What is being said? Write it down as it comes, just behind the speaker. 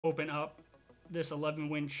open up this 11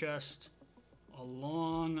 win chest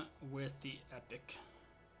along with the epic.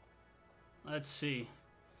 Let's see.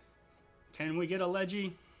 Can we get a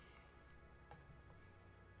Leggy?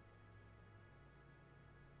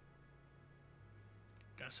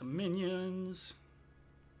 Got some minions.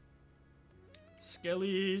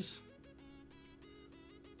 Skellies.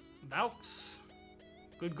 Valks.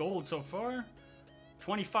 Good gold so far.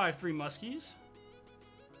 25 3 Muskies.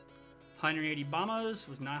 180 Bombas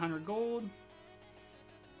was 900 gold.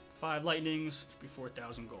 5 Lightnings, should be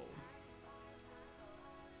 4,000 gold.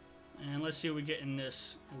 And let's see what we get in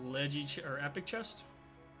this Leggy or Epic chest.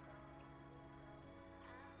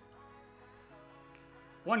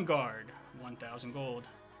 1 Guard, 1,000 gold.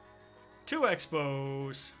 2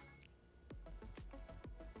 Expos.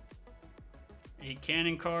 8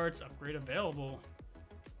 Cannon cards, upgrade available.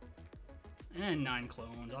 And 9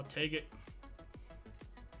 Clones, I'll take it.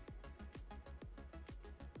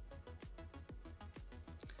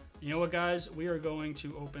 You know what, guys? We are going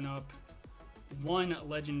to open up 1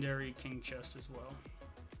 legendary king chest as well.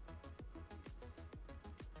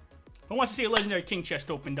 Who wants to see a legendary king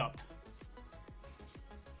chest opened up?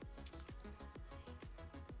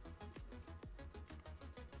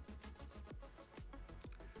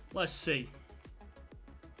 Let's see.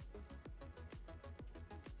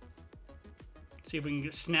 See if we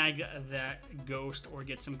can snag that ghost or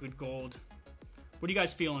get some good gold. What are you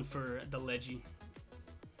guys feeling for the Leggy?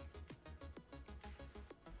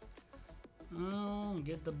 Oh,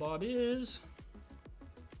 get the bobbies.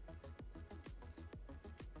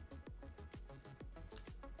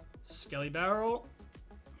 Skelly Barrel.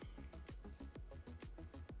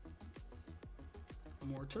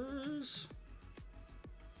 Mortars.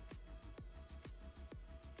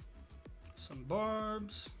 Some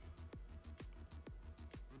barbs.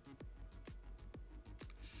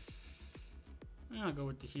 I'll go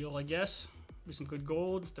with the heal, I guess. Be some good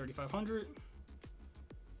gold, 3,500.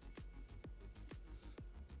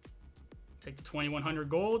 Take the 2,100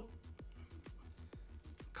 gold.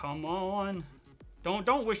 Come on.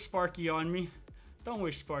 Don't wish Sparky on me. Don't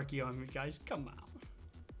wish Sparky on me, guys. Come on.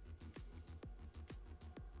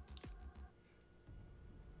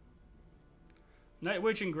 Night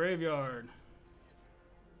Witch in Graveyard.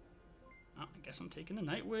 Oh, I guess I'm taking the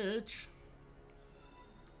Night Witch.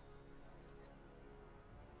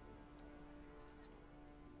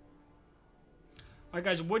 Alright,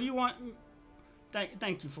 guys, what do you want?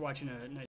 Thank you for watching a nice